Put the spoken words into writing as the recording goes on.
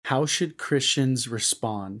How should Christians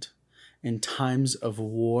respond in times of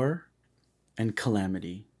war and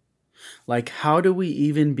calamity? Like, how do we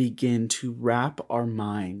even begin to wrap our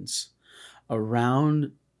minds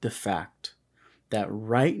around the fact that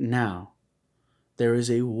right now there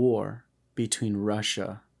is a war between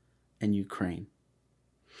Russia and Ukraine?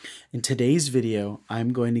 In today's video,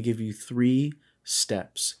 I'm going to give you 3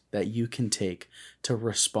 steps that you can take to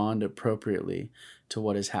respond appropriately to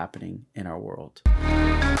what is happening in our world.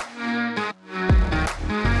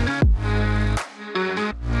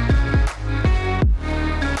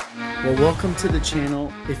 Well, welcome to the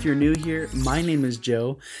channel. If you're new here, my name is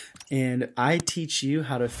Joe, and I teach you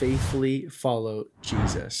how to faithfully follow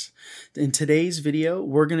Jesus. In today's video,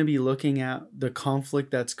 we're going to be looking at the conflict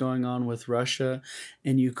that's going on with Russia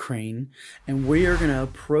and Ukraine, and we are going to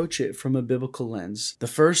approach it from a biblical lens. The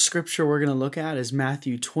first scripture we're going to look at is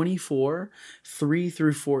Matthew 24, 3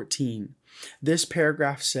 through 14. This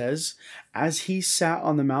paragraph says, "As he sat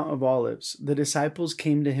on the Mount of Olives, the disciples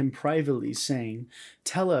came to him privately, saying,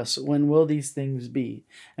 'Tell us, when will these things be?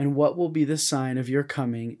 And what will be the sign of your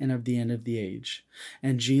coming and of the end of the age?'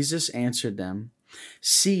 And Jesus answered them,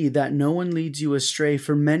 'See that no one leads you astray,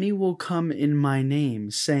 for many will come in my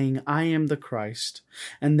name, saying, I am the Christ,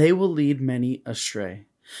 and they will lead many astray.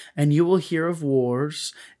 And you will hear of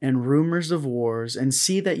wars and rumors of wars, and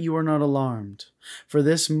see that you are not alarmed. For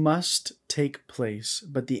this must take place,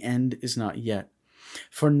 but the end is not yet.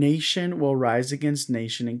 For nation will rise against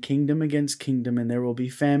nation, and kingdom against kingdom, and there will be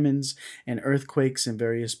famines and earthquakes in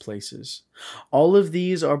various places. All of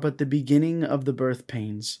these are but the beginning of the birth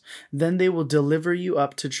pains. Then they will deliver you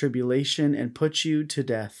up to tribulation and put you to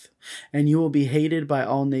death, and you will be hated by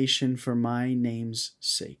all nations for my name's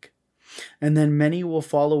sake. And then many will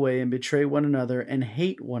fall away and betray one another and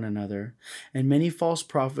hate one another, and many false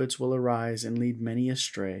prophets will arise and lead many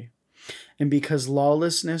astray. And because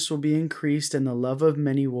lawlessness will be increased and the love of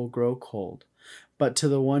many will grow cold, but to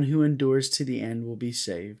the one who endures to the end will be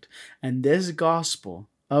saved. And this gospel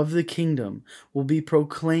of the kingdom will be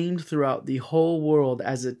proclaimed throughout the whole world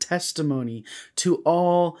as a testimony to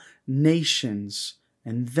all nations,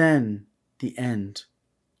 and then the end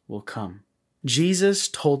will come.'" Jesus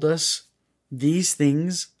told us these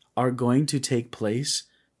things are going to take place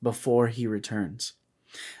before he returns.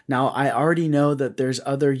 Now, I already know that there's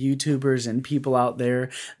other YouTubers and people out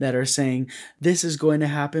there that are saying this is going to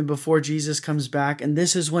happen before Jesus comes back, and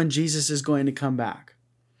this is when Jesus is going to come back.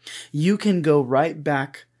 You can go right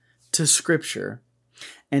back to Scripture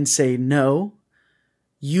and say, no,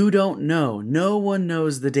 you don't know. No one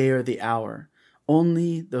knows the day or the hour.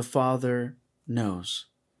 Only the Father knows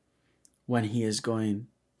when he is going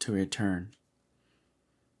to return.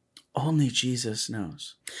 Only Jesus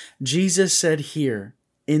knows. Jesus said here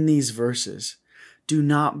in these verses, do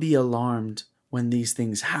not be alarmed when these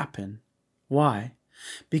things happen. Why?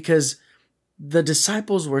 Because the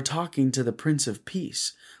disciples were talking to the Prince of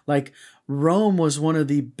Peace. Like, Rome was one of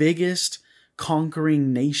the biggest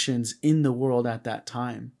conquering nations in the world at that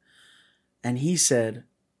time. And he said,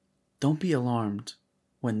 don't be alarmed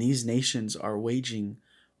when these nations are waging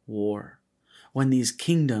war, when these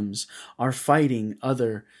kingdoms are fighting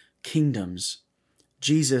other kingdoms.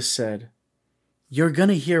 Jesus said, you're going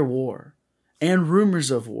to hear war and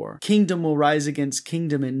rumors of war. Kingdom will rise against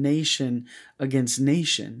kingdom and nation against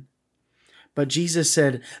nation. But Jesus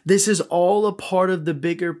said, this is all a part of the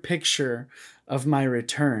bigger picture of my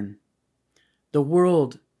return. The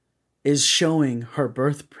world is showing her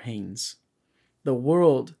birth pains. The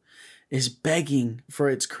world is begging for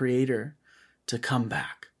its creator to come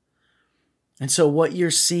back. And so what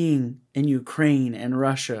you're seeing in Ukraine and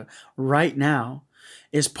Russia right now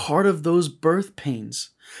is part of those birth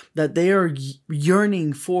pains, that they are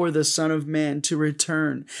yearning for the Son of Man to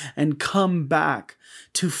return and come back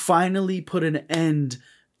to finally put an end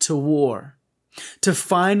to war, to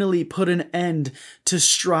finally put an end to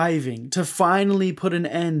striving, to finally put an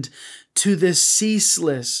end to this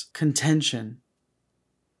ceaseless contention.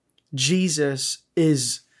 Jesus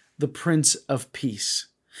is the Prince of Peace.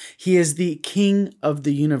 He is the King of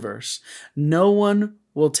the universe. No one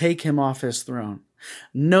will take him off his throne.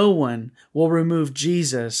 No one will remove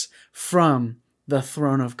Jesus from the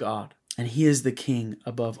throne of God. And he is the King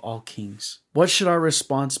above all kings. What should our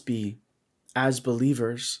response be as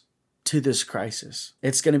believers to this crisis?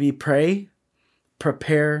 It's going to be pray,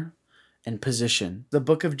 prepare, and position. The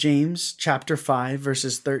book of James, chapter 5,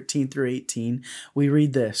 verses 13 through 18, we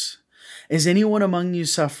read this. Is anyone among you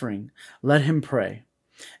suffering? Let him pray.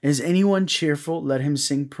 Is anyone cheerful? Let him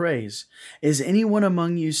sing praise. Is anyone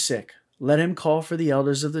among you sick? Let him call for the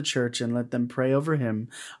elders of the church and let them pray over him,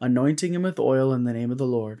 anointing him with oil in the name of the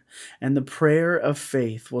Lord. And the prayer of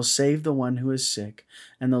faith will save the one who is sick,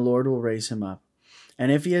 and the Lord will raise him up.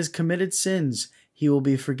 And if he has committed sins, he will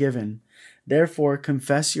be forgiven. Therefore,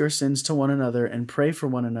 confess your sins to one another and pray for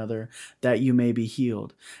one another that you may be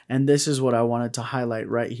healed. And this is what I wanted to highlight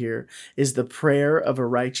right here, is the prayer of a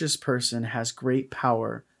righteous person has great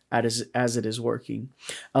power as it is working.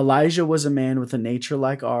 Elijah was a man with a nature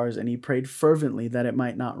like ours, and he prayed fervently that it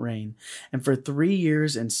might not rain. And for 3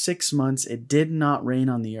 years and 6 months it did not rain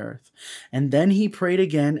on the earth. And then he prayed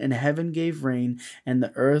again, and heaven gave rain, and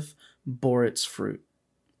the earth bore its fruit.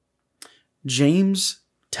 James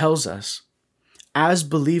tells us, as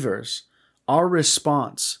believers, our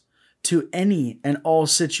response to any and all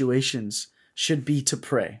situations should be to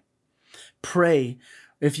pray. Pray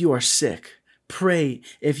if you are sick. Pray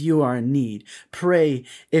if you are in need. Pray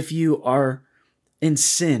if you are in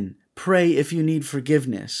sin. Pray if you need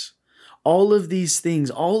forgiveness. All of these things,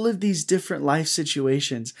 all of these different life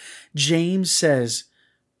situations, James says,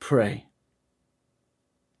 pray.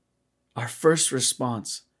 Our first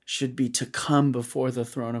response should be to come before the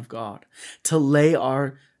throne of God, to lay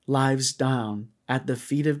our lives down at the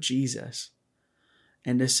feet of Jesus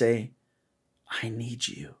and to say, I need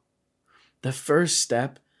you. The first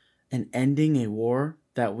step in ending a war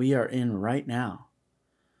that we are in right now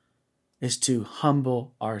is to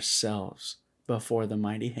humble ourselves before the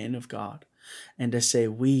mighty hand of God and to say,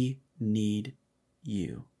 we need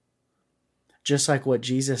you. Just like what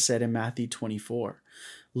Jesus said in Matthew 24,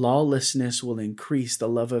 lawlessness will increase, the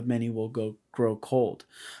love of many will grow cold.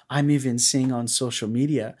 I'm even seeing on social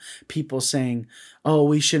media people saying, oh,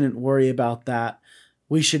 we shouldn't worry about that.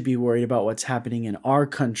 We should be worried about what's happening in our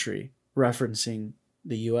country, referencing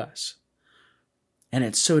the U.S. And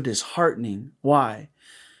it's so disheartening. Why?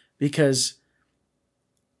 Because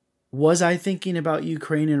was I thinking about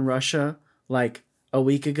Ukraine and Russia like a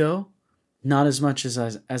week ago? Not as much as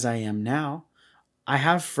I am now. I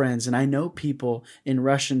have friends and I know people in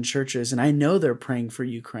Russian churches and I know they're praying for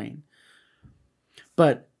Ukraine.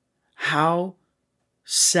 But how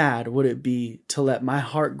sad would it be to let my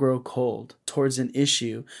heart grow cold towards an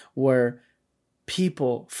issue where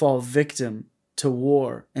people fall victim to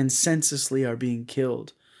war and senselessly are being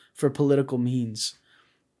killed for political means?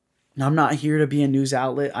 I'm not here to be a news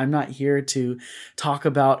outlet. I'm not here to talk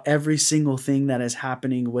about every single thing that is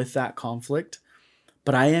happening with that conflict.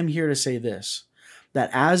 But I am here to say this, that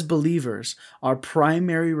as believers, our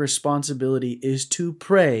primary responsibility is to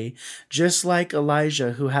pray, just like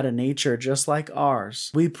Elijah, who had a nature just like ours.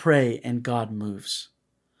 We pray and God moves.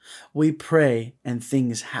 We pray and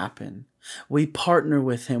things happen. We partner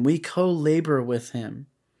with him. We co-labor with him.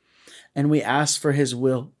 And we ask for his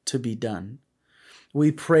will to be done.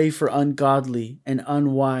 We pray for ungodly and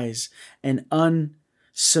unwise and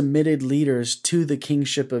unsubmitted leaders to the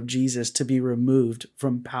kingship of Jesus to be removed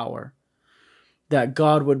from power. That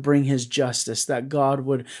God would bring his justice, that God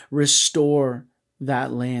would restore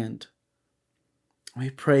that land. We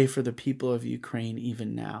pray for the people of Ukraine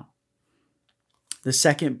even now. The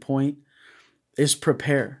second point is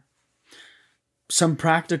prepare. Some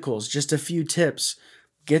practicals, just a few tips.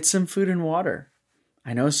 Get some food and water.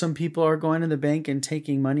 I know some people are going to the bank and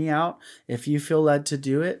taking money out. If you feel led to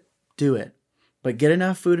do it, do it. But get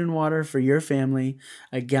enough food and water for your family,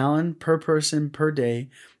 a gallon per person per day,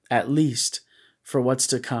 at least, for what's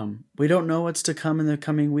to come. We don't know what's to come in the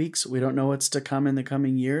coming weeks. We don't know what's to come in the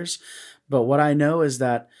coming years. But what I know is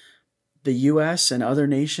that the U.S. and other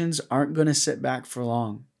nations aren't going to sit back for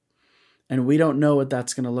long. And we don't know what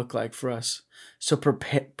that's going to look like for us. So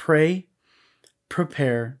pray,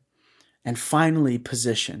 prepare, and finally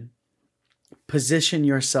position. Position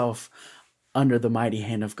yourself under the mighty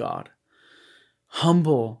hand of God.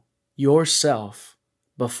 Humble yourself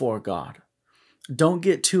before God. Don't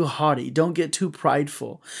get too haughty. Don't get too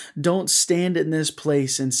prideful. Don't stand in this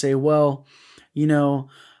place and say, well,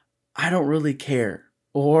 I don't really care.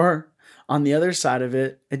 Or on the other side of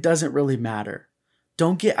it, it doesn't really matter.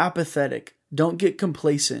 Don't get apathetic. Don't get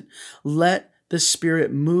complacent. Let the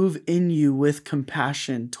Spirit move in you with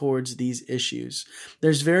compassion towards these issues.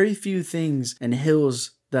 There's very few things and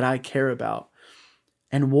hills that I care about.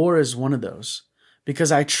 And war is one of those.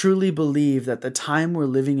 Because I truly believe that the time we're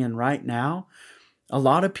living in right now, a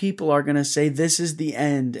lot of people are going to say this is the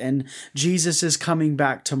end and Jesus is coming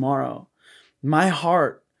back tomorrow. My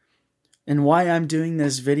heart and why I'm doing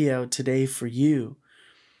this video today for you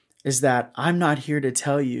is that I'm not here to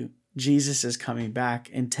tell you Jesus is coming back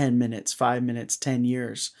in 10 minutes, 5 minutes, 10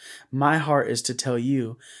 years. My heart is to tell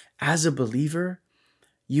you, as a believer,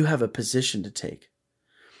 you have a position to take.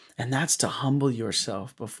 And that's to humble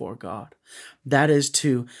yourself before God. That is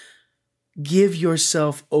to give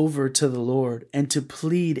yourself over to the Lord and to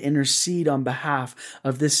plead, intercede on behalf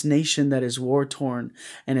of this nation that is war-torn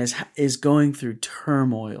and is going through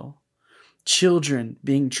turmoil. Children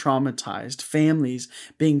being traumatized, families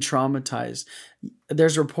being traumatized.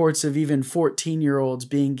 There's reports of even 14-year-olds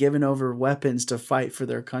being given over weapons to fight for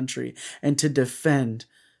their country and to defend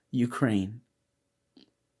Ukraine.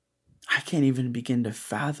 I can't even begin to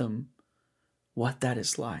fathom what that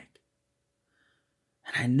is like.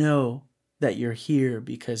 And I know that you're here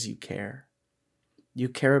because you care. You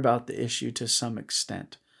care about the issue to some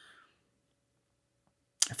extent.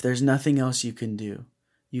 If there's nothing else you can do,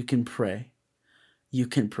 you can pray, you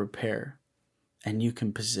can prepare, and you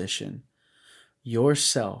can position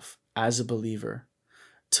yourself as a believer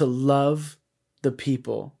to love the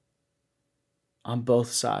people on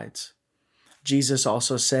both sides. Jesus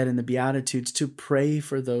also said in the Beatitudes to pray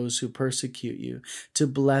for those who persecute you, to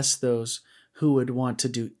bless those who would want to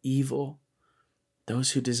do evil,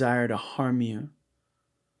 those who desire to harm you.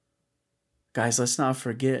 Guys, let's not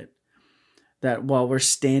forget that while we're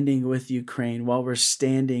standing with Ukraine, while we're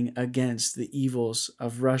standing against the evils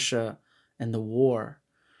of Russia and the war,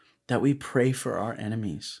 that we pray for our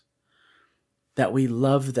enemies, that we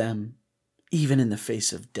love them even in the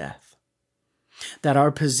face of death. That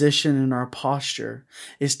our position and our posture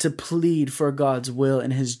is to plead for God's will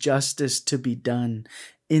and his justice to be done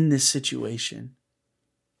in this situation.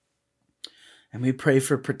 And we pray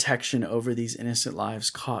for protection over these innocent lives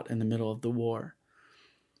caught in the middle of the war.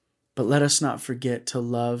 But let us not forget to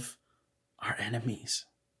love our enemies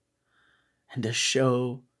and to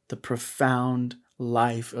show the profound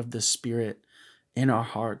life of the Spirit in our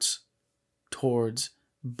hearts towards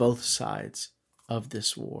both sides of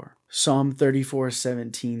this war. Psalm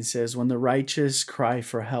 34:17 says, "When the righteous cry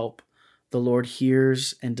for help, the Lord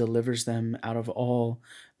hears and delivers them out of all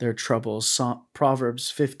their troubles." Proverbs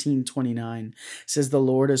 15:29 says, "The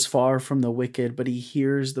Lord is far from the wicked, but he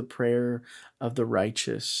hears the prayer of the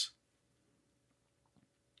righteous."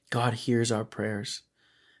 God hears our prayers.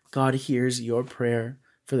 God hears your prayer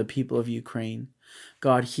for the people of Ukraine.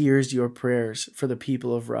 God hears your prayers for the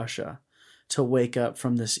people of Russia to wake up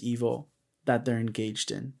from this evil that they're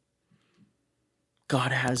engaged in.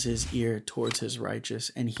 God has his ear towards his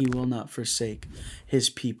righteous, and he will not forsake his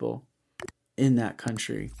people in that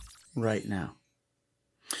country right now.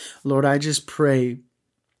 Lord, I just pray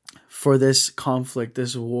for this conflict,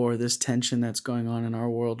 this war, this tension that's going on in our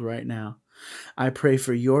world right now. I pray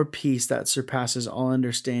for your peace that surpasses all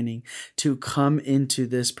understanding to come into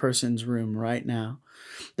this person's room right now,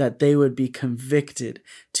 that they would be convicted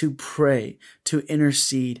to pray, to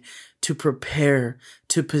intercede, to prepare,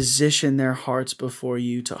 to position their hearts before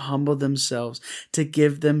you, to humble themselves, to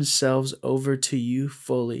give themselves over to you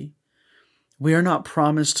fully. We are not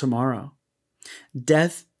promised tomorrow.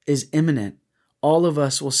 Death is imminent. All of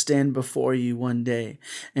us will stand before you one day,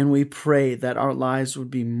 and we pray that our lives would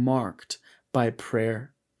be marked by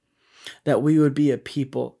prayer, that we would be a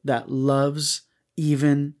people that loves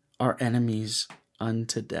even our enemies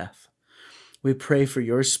unto death. We pray for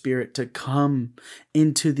your Spirit to come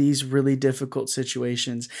into these really difficult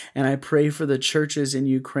situations. And I pray for the churches in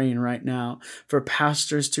Ukraine right now, for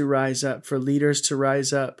pastors to rise up, for leaders to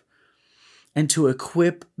rise up, and to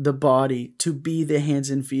equip the body to be the hands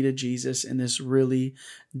and feet of Jesus in this really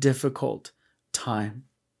difficult time.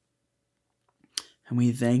 And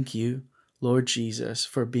we thank you, Lord Jesus,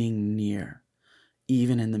 for being near,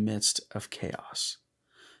 even in the midst of chaos.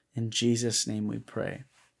 In Jesus' name we pray.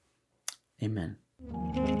 Amen.